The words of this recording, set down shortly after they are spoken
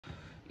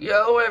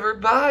Yo,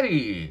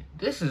 everybody!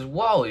 This is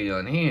Wally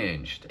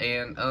Unhinged,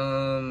 and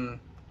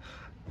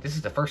this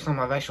is the first time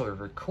I've actually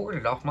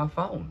recorded off my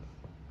phone.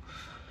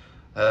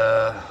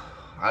 I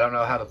don't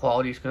know how the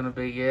quality's gonna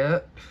be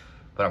yet,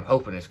 but I'm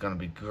hoping it's gonna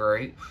be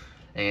great.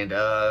 And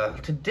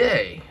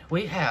today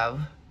we have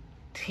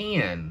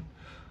 10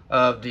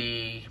 of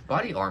the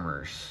body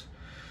armors.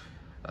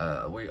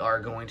 We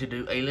are going to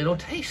do a little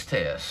taste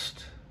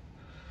test.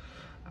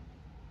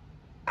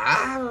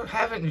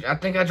 I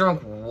think I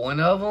drank one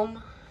of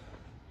them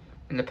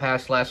in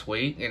the last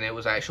week, and it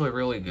was actually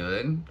really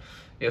good.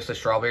 It was the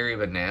strawberry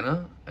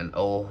banana, and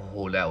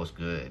oh, that was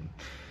good.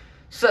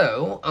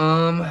 So,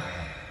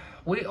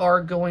 we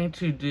are going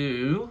to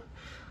do,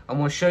 I'm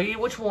going to show you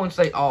which ones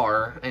they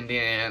are, and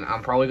then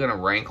I'm probably going to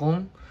rank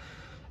them.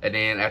 And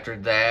then after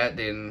that,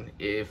 then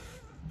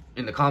if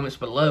in the comments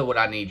below, what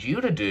I need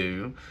you to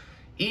do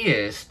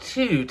is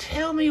to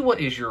tell me what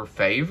is your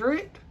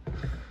favorite,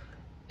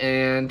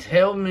 and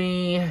tell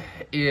me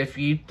if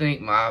you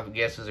think my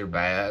guesses are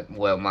bad.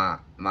 Well,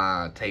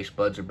 my taste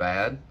buds are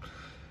bad,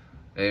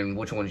 and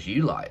which ones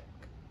you like.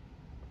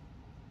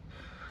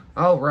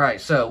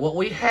 Alright, so what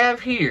we have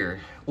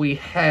here, we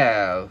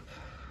have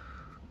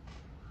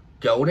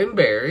Golden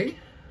Berry.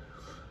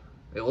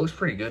 It looks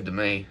pretty good to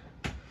me.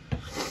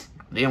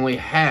 Then we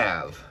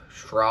have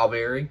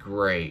Strawberry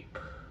Grape.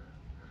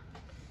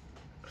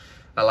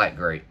 I like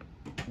grape.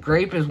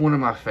 Grape is one of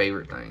my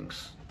favorite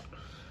things.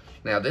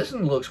 Now, this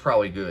one looks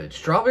probably good.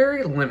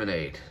 Strawberry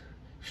Lemonade.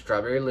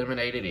 Strawberry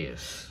Lemonade it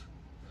is.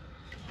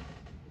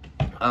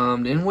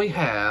 Then we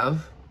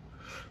have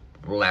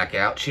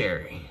Blackout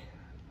Cherry.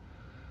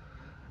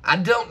 I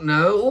don't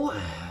know.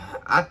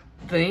 I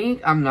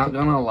think I'm not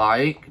gonna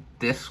like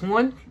this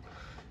one.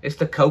 It's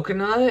the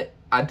coconut.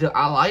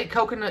 I like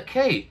coconut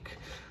cake.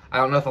 I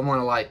don't know if I'm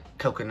gonna like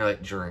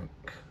coconut drink.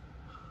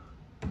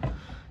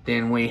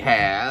 Then we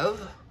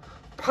have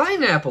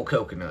Pineapple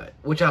Coconut,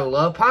 which I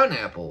love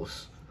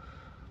pineapples.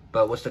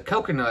 But what's the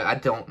coconut, I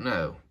don't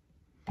know.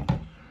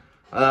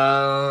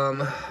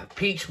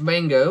 Peach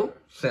Mango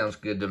sounds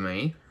good to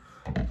me.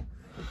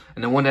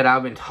 And the one that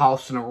I've been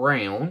tossing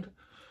around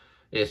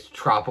is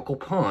Tropical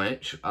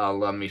Punch. I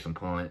love me some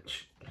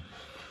punch.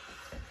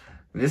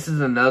 This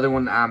is another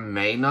one I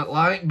may not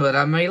like, but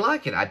I may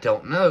like it. I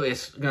don't know.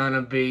 It's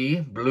gonna be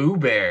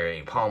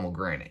Blueberry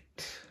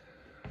Pomegranate.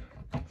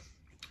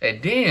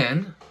 And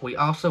then we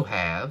also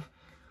have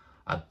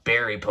a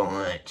Berry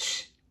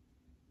Punch.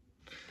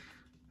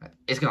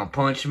 It's gonna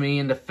punch me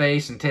in the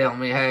face and tell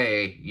me,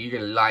 hey, you're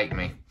gonna like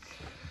me.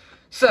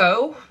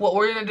 So, what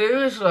we're gonna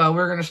do is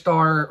we're gonna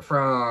start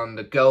from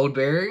the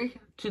Goldberry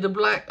to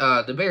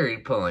the Berry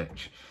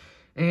Punch.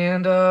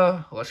 And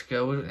let's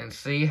go and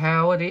see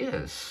how it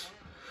is.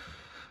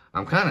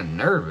 I'm kind of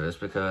nervous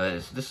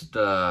because this is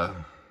the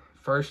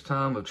first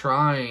time of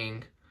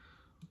trying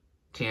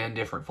 10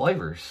 different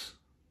flavors.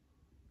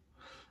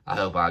 I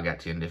hope I got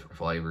 10 different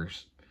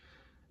flavors.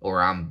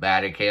 Or I'm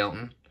bad at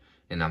counting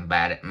and I'm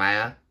bad at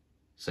math.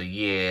 So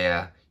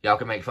yeah, y'all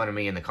can make fun of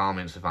me in the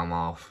comments if I'm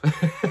off.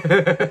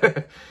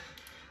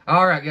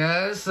 Alright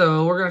guys,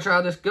 so we're going to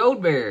try this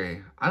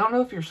Goldberry. I don't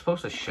know if you're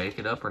supposed to shake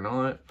it up or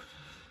not.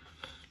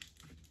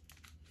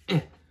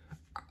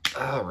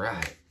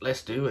 Alright,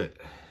 let's do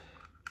it.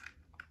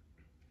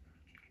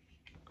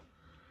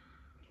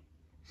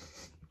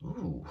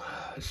 Ooh,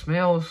 it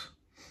smells...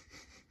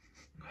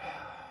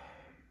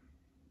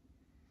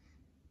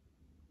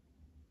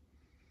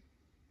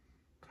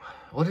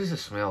 What does it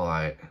smell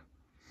like?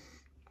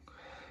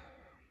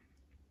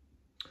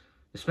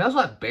 It smells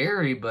like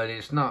berry, but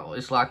it's not.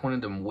 It's like one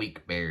of them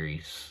weak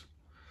berries.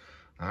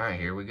 Alright,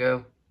 here we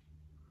go.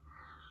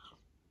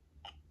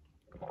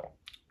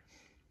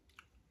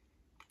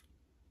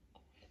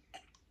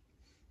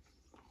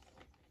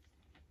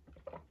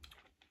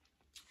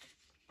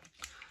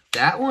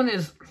 That one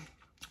is...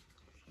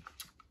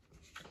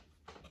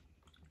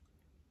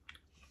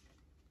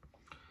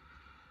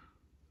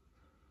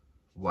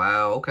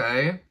 Wow,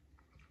 okay.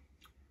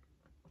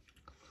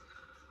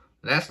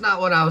 That's not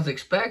what I was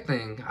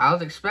expecting. I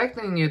was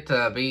expecting it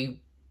to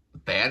be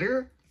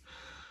better.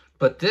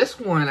 But this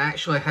one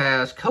actually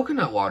has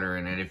coconut water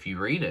in it if you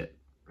read it.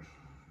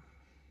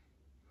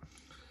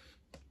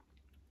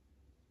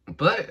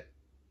 But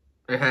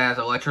it has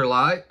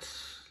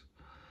electrolytes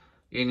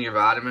in your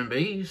vitamin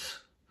Bs.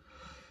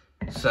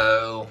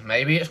 So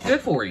maybe it's good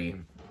for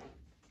you.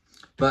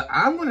 But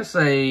I'm going to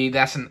say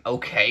that's an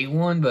okay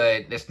one,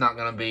 but it's not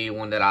going to be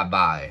one that I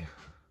buy.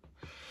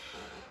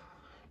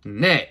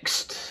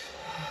 Next.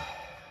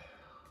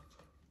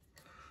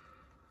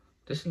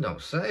 This one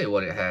don't say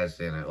what it has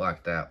in it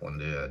like that one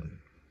did.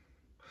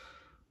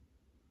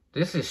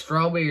 This is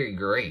Strawberry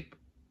Grape.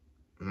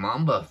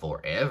 Mamba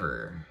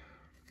Forever.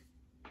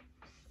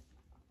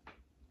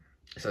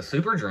 It's a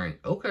super drink.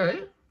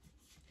 Okay.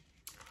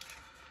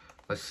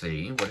 Let's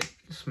see what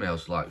it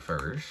smells like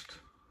first.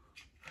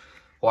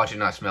 Watch it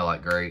not smell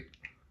like grape.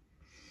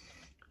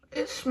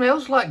 It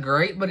smells like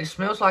grape, but it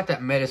smells like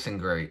that medicine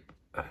grape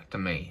to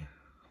me.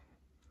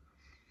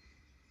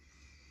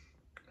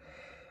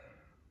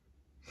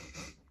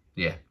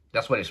 Yeah,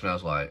 that's what it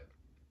smells like.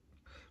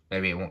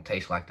 Maybe it won't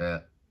taste like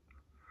that.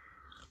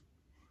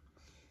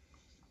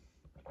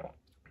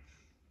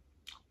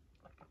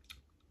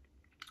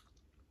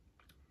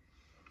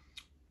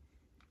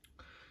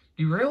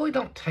 You really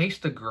don't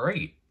taste the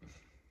grape.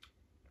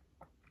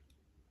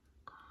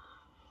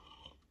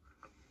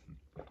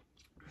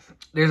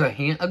 There's a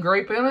hint of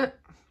grape in it,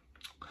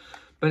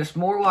 but it's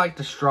more like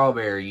the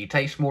strawberry. You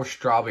taste more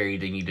strawberry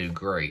than you do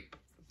grape,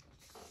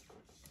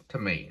 to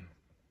me.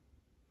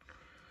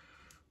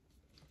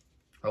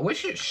 I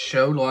wish it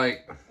showed,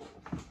 like...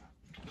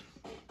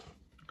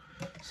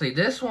 See,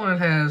 this one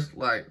has,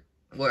 like,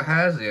 what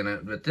has in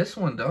it, but this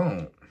one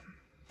don't.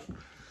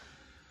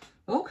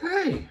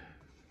 Okay.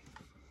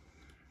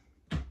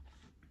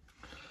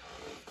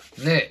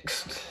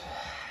 Next.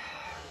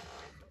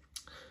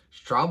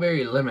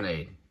 Strawberry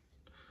lemonade.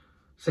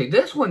 See,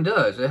 this one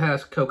does. It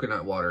has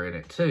coconut water in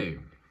it,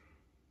 too.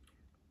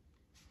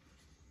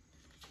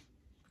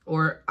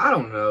 Or, I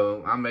don't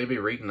know. I may be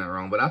reading that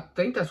wrong, but I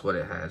think that's what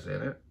it has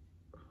in it.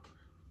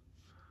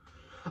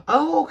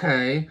 Oh,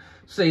 okay.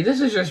 See, this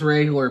is just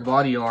regular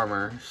Body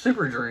Armor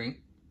Super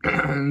Drink.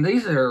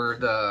 These are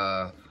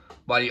the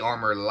Body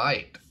Armor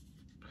Light.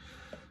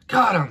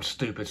 God, I'm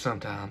stupid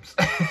sometimes.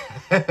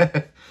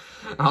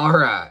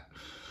 Alright.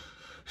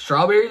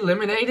 Strawberry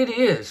lemonade it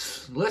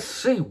is. Let's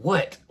see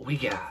what we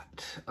got.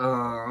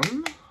 I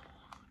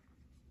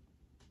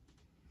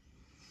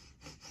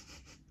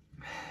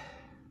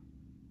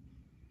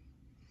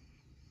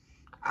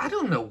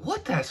don't know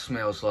what that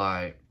smells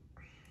like.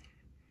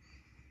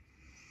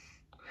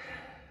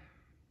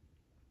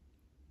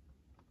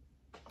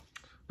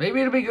 Maybe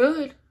it'll be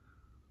good.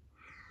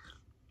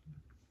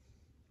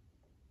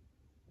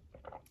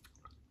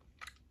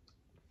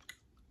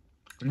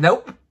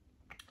 Nope.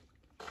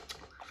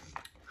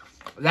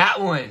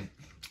 That one.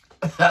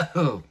 That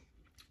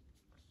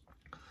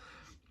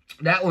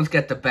one's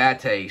got the bad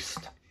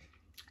taste.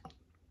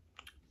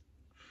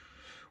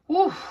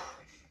 Whew.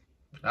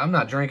 I'm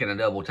not drinking a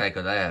double take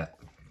of that.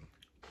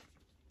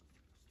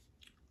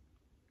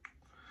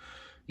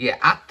 Yeah,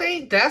 I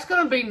think that's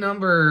going to be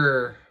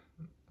number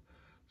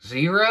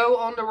 0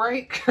 on the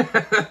rank.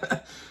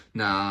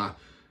 Nah,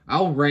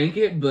 I'll rank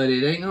it, but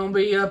it ain't going to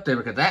be up there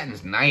because that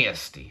is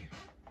nasty.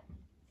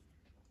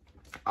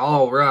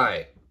 All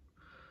right.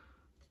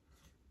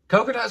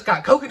 Coconut's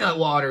got coconut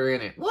water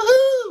in it.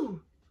 Woohoo!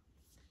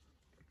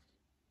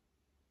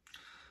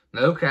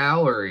 No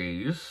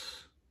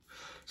calories.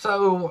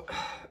 So,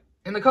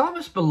 in the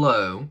comments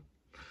below,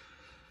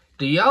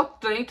 do y'all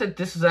think that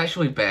this is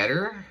actually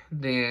better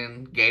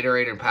than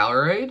Gatorade and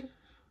Powerade?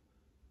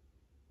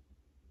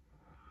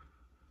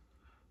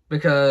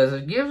 Because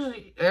it gives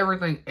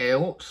everything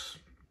else,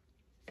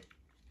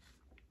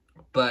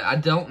 but I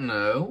don't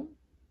know.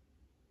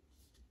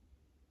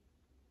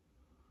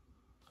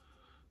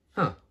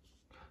 Huh.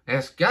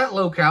 It's got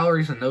low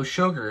calories and no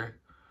sugar,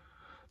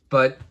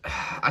 but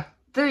I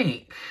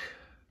think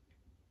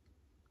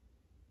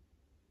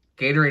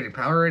Gatorade and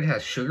Powerade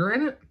has sugar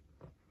in it.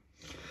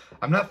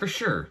 I'm not for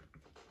sure.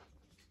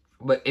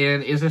 But,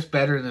 and is this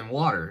better than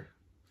water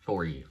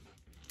for you?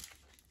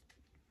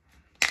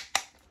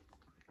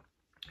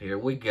 Here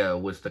we go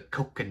with the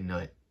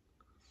coconut.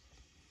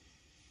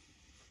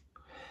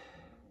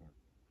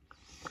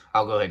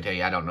 I'll go ahead and tell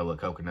you, I don't know what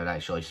coconut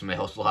actually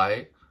smells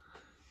like.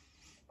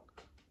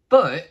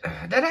 But,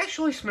 that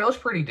actually smells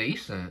pretty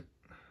decent.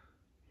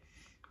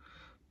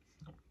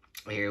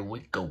 Here we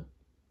go.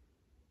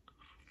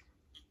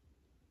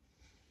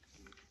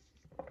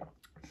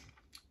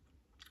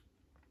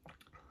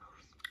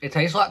 It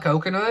tastes like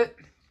coconut.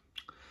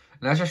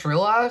 And I just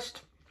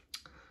realized,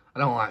 I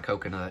don't like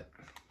coconut.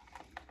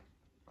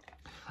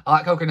 I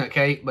like coconut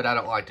cake, but I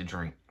don't like to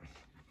drink.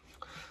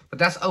 But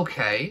that's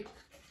okay.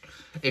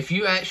 If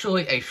you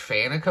actually a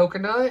fan of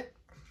coconut,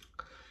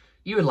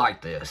 you would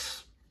like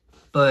this.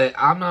 But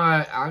I'm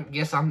not, I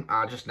guess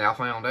I just now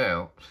found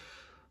out,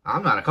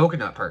 I'm not a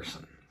coconut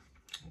person.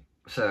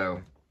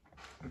 So,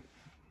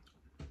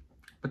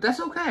 but that's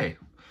okay.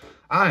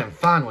 I am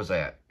fine with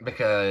that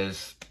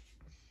because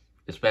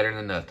it's better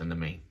than nothing to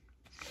me.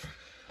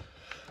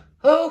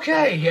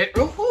 Okay.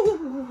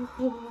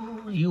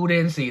 You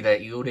didn't see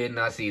that. You did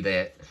not see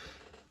that.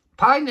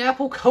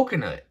 Pineapple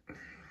coconut.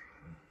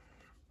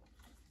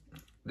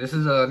 This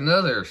is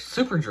another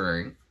super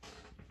drink.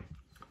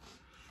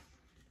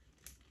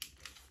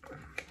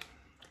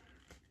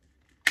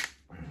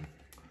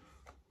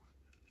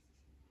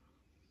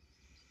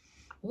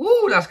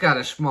 Woo, that's got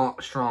a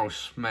strong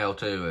smell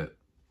to it.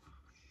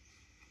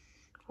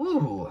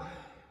 Woo.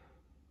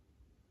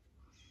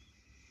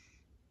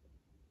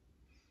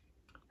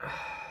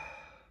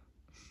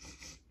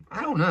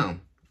 I don't know,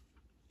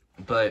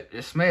 but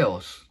it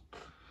smells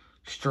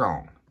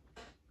strong.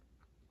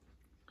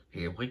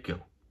 Here we go.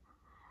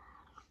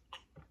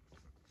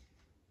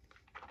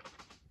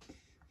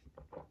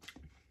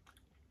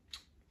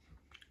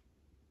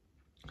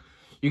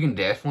 You can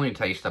definitely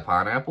taste the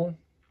pineapple.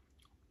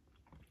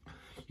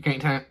 You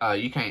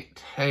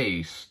can't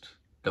taste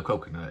the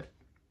coconut.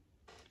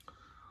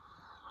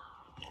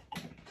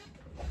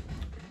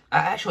 I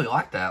actually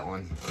like that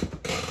one.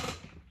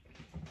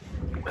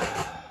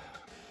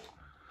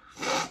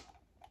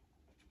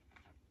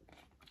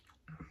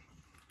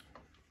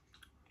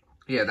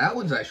 Yeah, that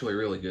one's actually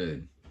really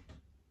good.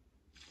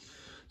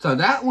 So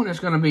that one is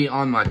going to be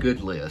on my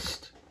good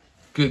list.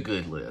 Good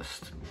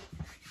list.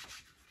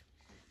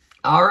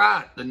 All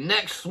right, the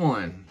next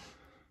one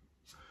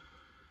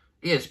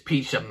is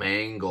Pizza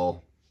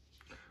Mango.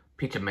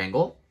 Pizza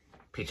Mango.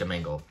 Pizza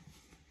Mango.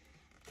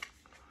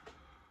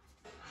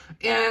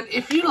 And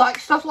if you like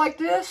stuff like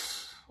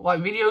this,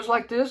 like videos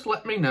like this,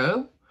 let me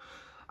know.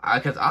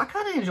 Because I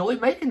kind of enjoy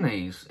making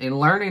these and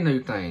learning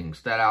new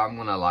things that I'm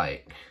going to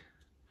like.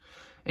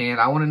 And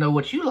I want to know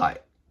what you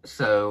like.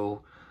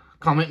 So,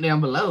 comment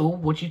down below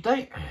what you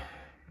think.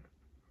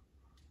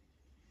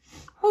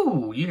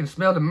 Ooh, you can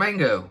smell the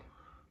mango.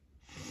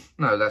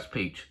 No, that's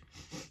peach.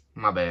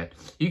 My bad.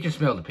 You can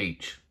smell the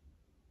peach.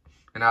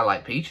 And I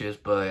like peaches,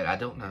 but I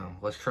don't know.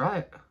 Let's try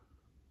it.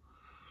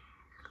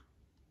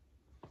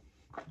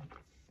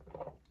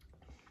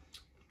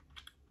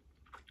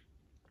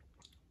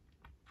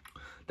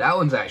 That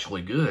one's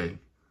actually good.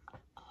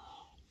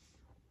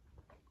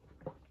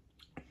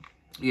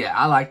 Yeah,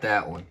 I like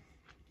that one.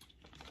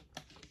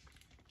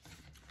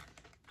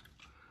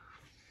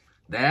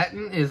 That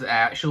one is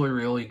actually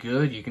really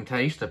good. You can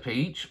taste the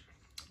peach,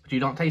 but you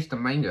don't taste the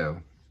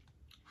mango.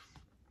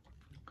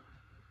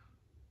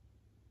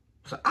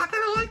 So I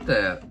kind of like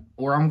that.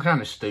 Or I'm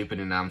kind of stupid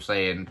and I'm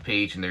saying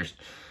peach and there's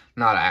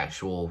not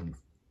actual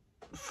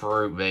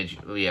fruit,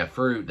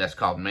 fruit that's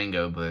called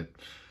mango, but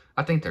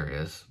I think there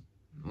is.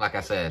 Like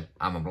I said,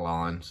 I'm a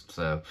blonde,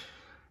 so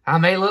I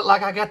may look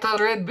like I got the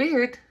red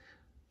beard,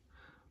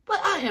 but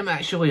I am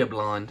actually a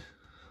blonde.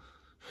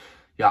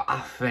 Y'all,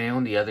 I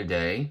found the other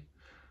day,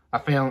 I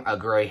found a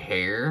gray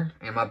hair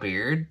in my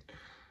beard,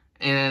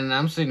 and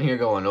I'm sitting here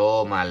going,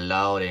 oh my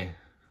lordy.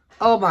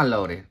 Oh my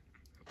lordy.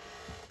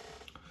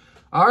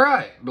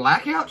 Alright,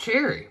 Blackout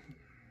Cherry.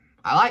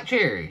 I like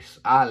cherries.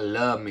 I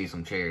love me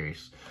some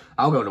cherries.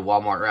 I'll go to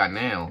Walmart right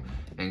now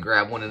and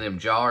grab one of them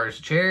jars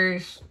of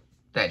cherries.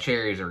 That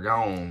cherries are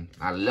gone.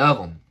 I love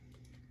them.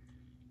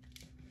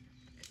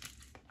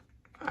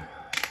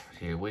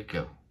 Here we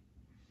go.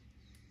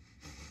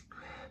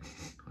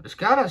 It's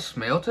got a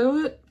smell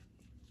to it,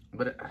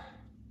 but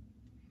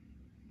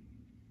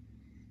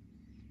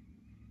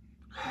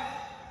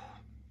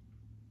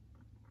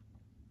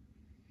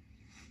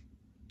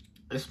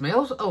it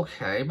smells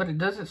okay, but it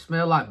doesn't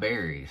smell like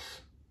berries.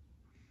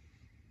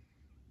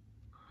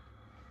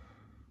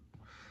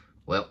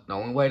 Well, the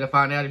only way to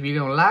find out if you're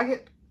gonna like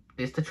it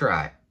is to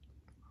try it.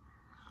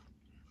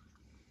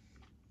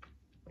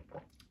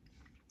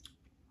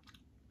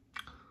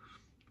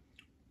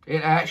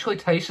 It actually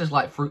tastes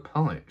like fruit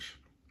punch.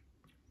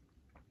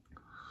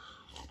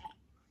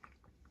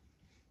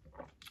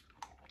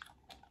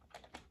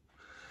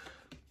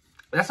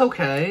 That's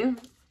okay.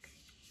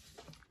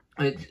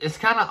 It's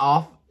kind of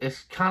off.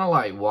 It's kind of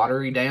like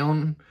watery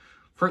down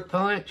fruit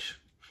punch.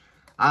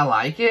 I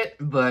like it,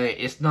 but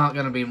it's not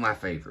going to be my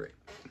favorite.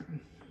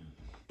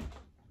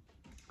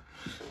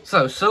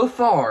 So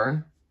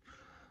far,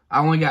 I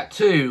only got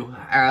 2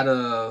 out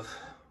of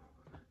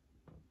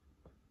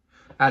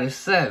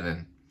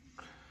 7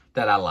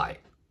 that I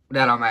like,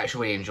 that I'm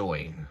actually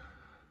enjoying.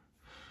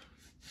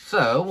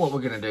 So, what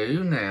we're going to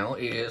do now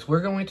is we're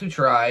going to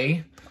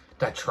try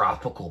the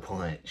Tropical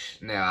Punch.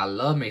 Now, I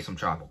love me some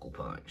Tropical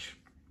Punch.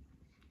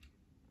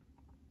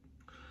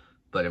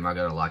 But am I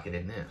going to like it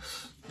in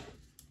this?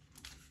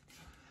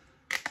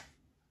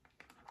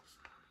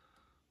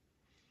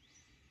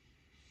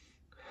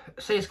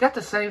 See, it's got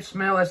the same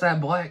smell as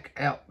that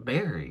Blackout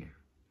Berry.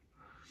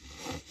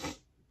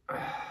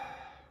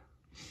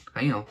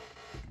 Hang on.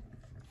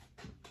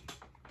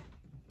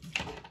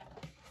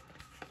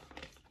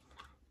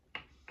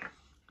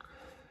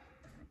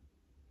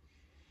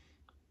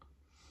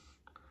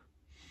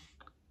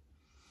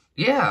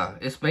 Yeah,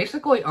 it's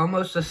basically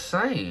almost the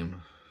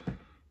same.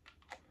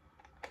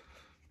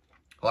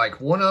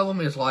 Like, one of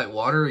them is like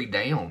watery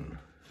down.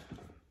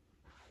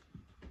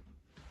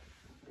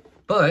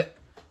 But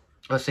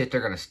let's see if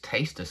they're going to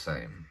taste the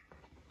same.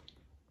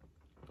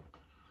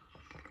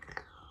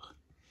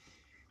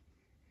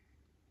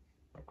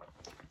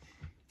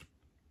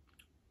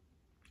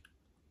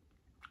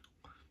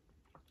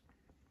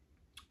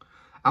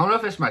 I don't know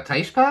if it's my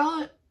taste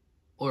palette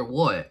or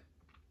what,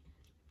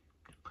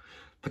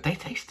 but they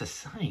taste the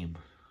same.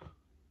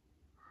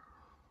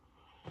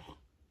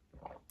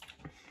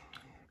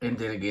 And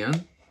then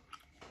again,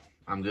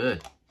 I'm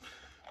good.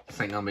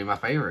 This ain't gonna be my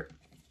favorite.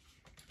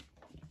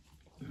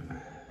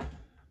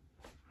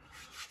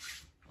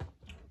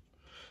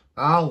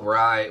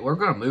 Alright, we're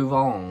gonna move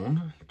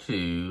on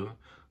to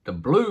the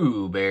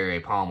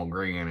Blueberry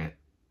Pomegranate.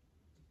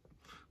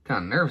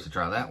 Kind of nervous to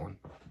try that one.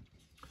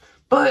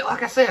 But,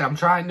 like I said, I'm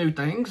trying new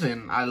things,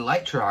 and I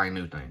like trying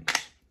new things.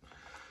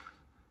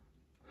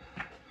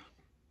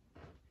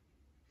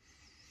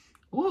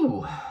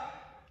 Ooh.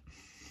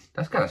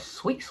 That's got a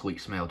sweet, sweet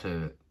smell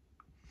to it.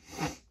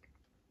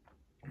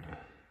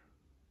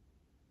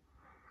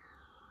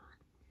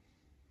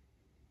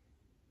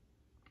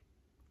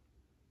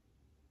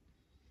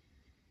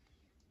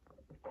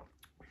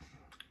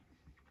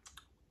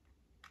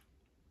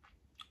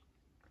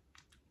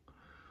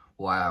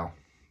 Wow.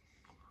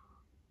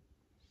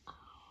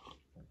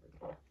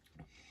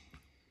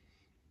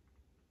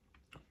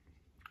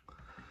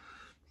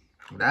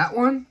 That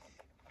one?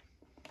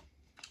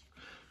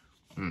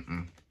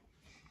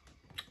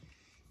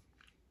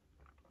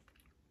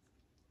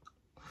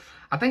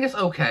 I think it's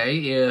okay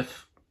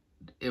if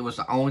it was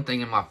the only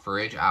thing in my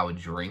fridge, I would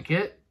drink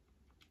it.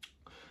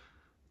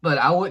 But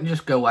I wouldn't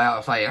just go out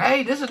and say,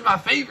 hey, this is my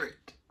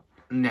favorite.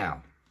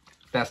 No.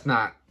 That's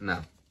not,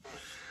 no.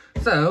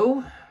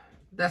 So,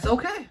 that's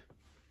okay.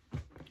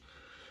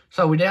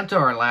 So, we're down to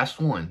our last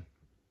one.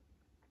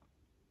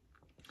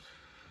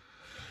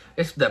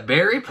 It's the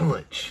berry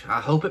punch.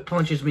 I hope it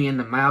punches me in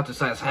the mouth and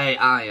says, hey,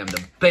 I am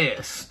the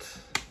best.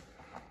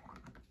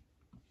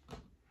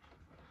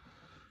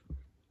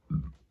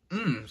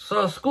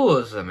 So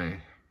scusami.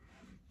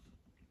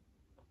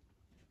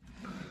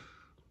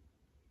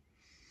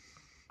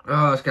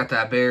 Oh, it's got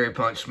that berry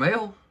punch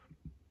smell.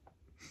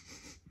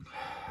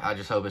 I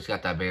just hope it's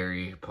got that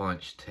berry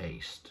punch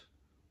taste.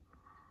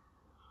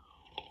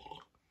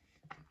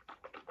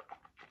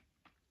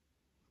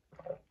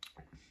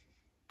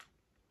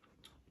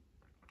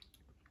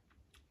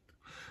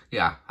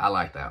 Yeah, I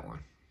like that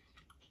one.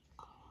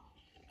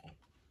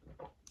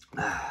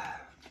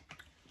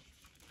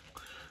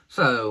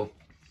 So,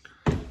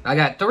 I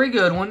got 3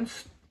 good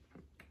ones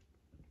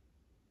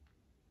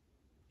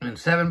and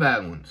 7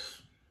 bad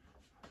ones.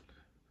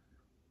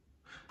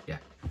 Yeah.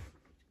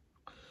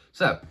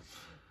 So,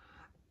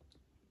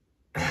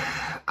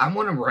 I'm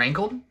going to rank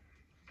them.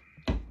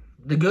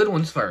 The good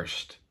ones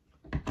first.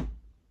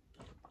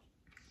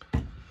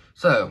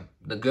 So,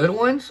 the good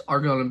ones are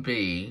going to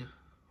be...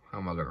 How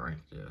am I going to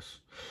rank this?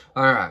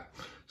 Alright.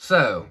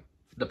 So,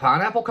 the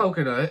pineapple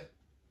coconut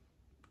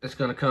is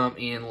going to come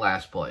in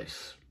last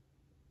place.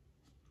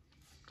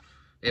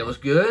 It was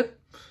good,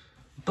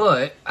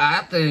 but I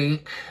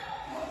think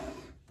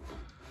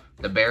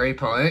the berry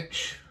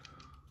punch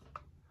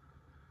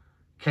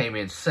came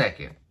in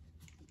second.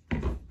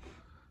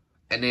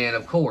 And then,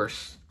 of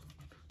course,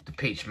 the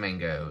peach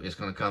mango is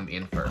going to come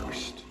in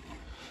first.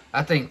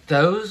 I think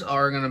those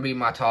are going to be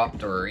my top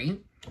 3.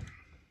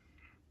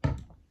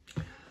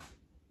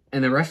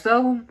 And the rest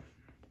of them,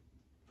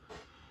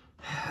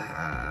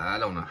 I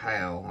don't know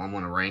how I'm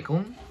going to rank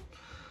them.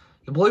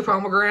 The blue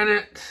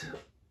pomegranate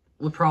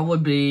would probably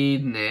be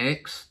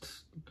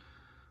next.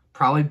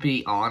 Probably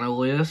be on a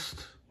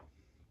list.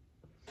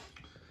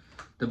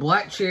 The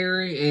black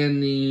cherry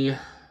and the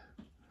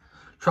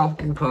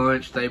tropical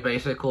punch, they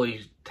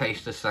basically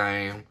taste the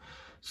same.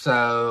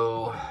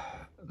 So,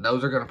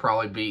 those are going to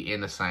probably be in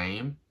the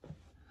same.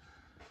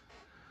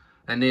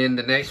 And then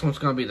the next one's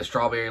going to be the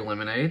strawberry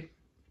lemonade.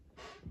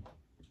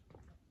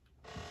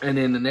 And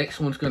then the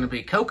next one's going to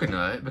be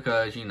coconut,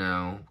 because, you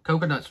know,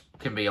 coconuts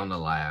can be on the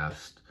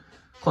last,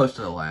 close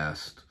to the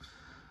last.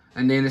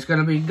 And then it's going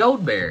to be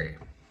goldberry.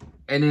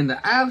 And then the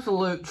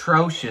absolute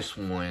atrocious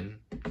one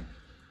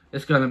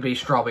is going to be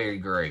strawberry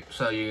grape.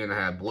 So you're going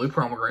to have blue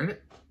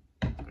pomegranate,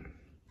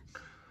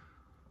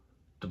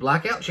 the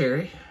blackout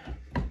cherry,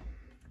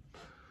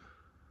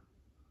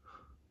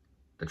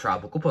 the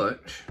tropical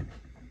punch,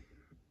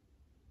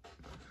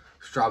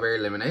 strawberry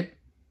lemonade,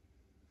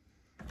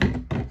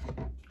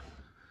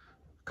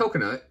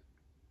 coconut,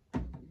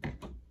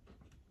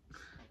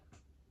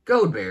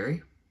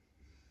 goldberry,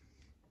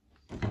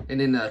 and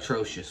then the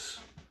atrocious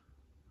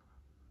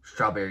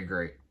strawberry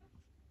grape.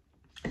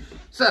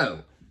 So,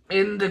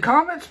 in the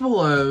comments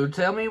below,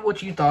 tell me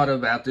what you thought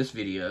about this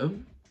video,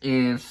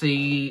 and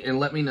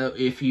let me know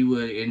if you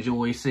would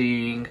enjoy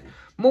seeing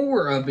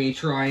more of me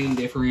trying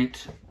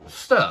different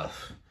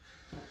stuff.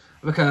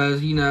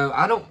 Because, you know,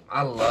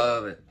 I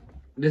love it.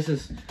 This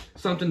is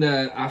something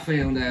that I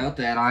found out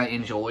that I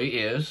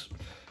enjoy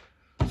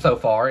so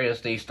far,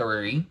 is these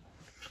 3.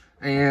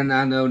 And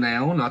I know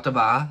now not to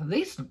buy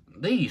these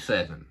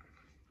 7.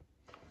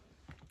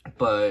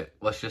 But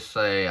let's just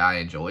say I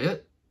enjoy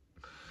it.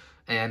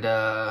 And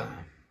I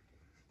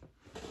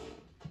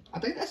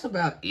think that's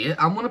about it.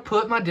 I'm going to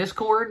put my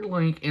Discord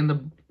link in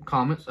the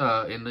comments,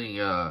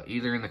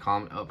 either in the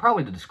comment,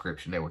 probably the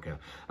description. There we go.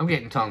 I'm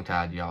getting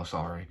tongue-tied, y'all,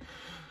 sorry.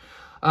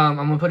 I'm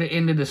going to put it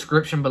in the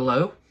description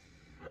below.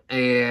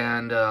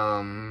 And,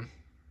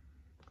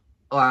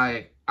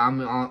 like,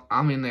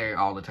 I'm in there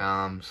all the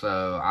time,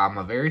 so I'm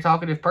a very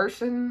talkative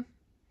person.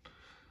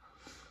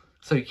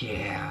 So,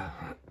 yeah.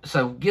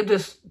 So, give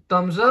this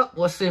thumbs up.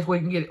 Let's see if we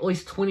can get at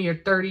least 20 or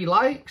 30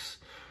 likes.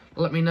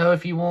 Let me know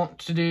if you want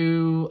to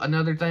do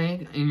another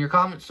thing in your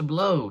comments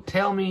below.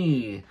 Tell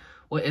me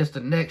what is the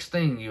next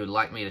thing you would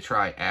like me to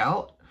try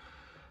out.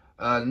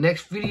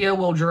 Next video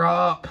will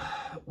drop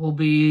will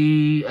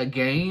be a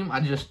game.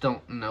 I just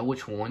don't know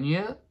which one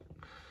yet.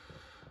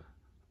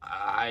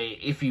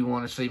 If you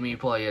want to see me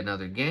play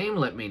another game,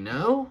 let me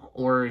know.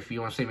 Or if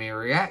you want to see me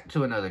react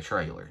to another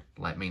trailer,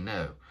 let me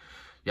know.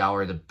 Y'all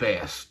are the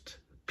best.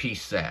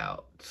 Peace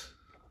out.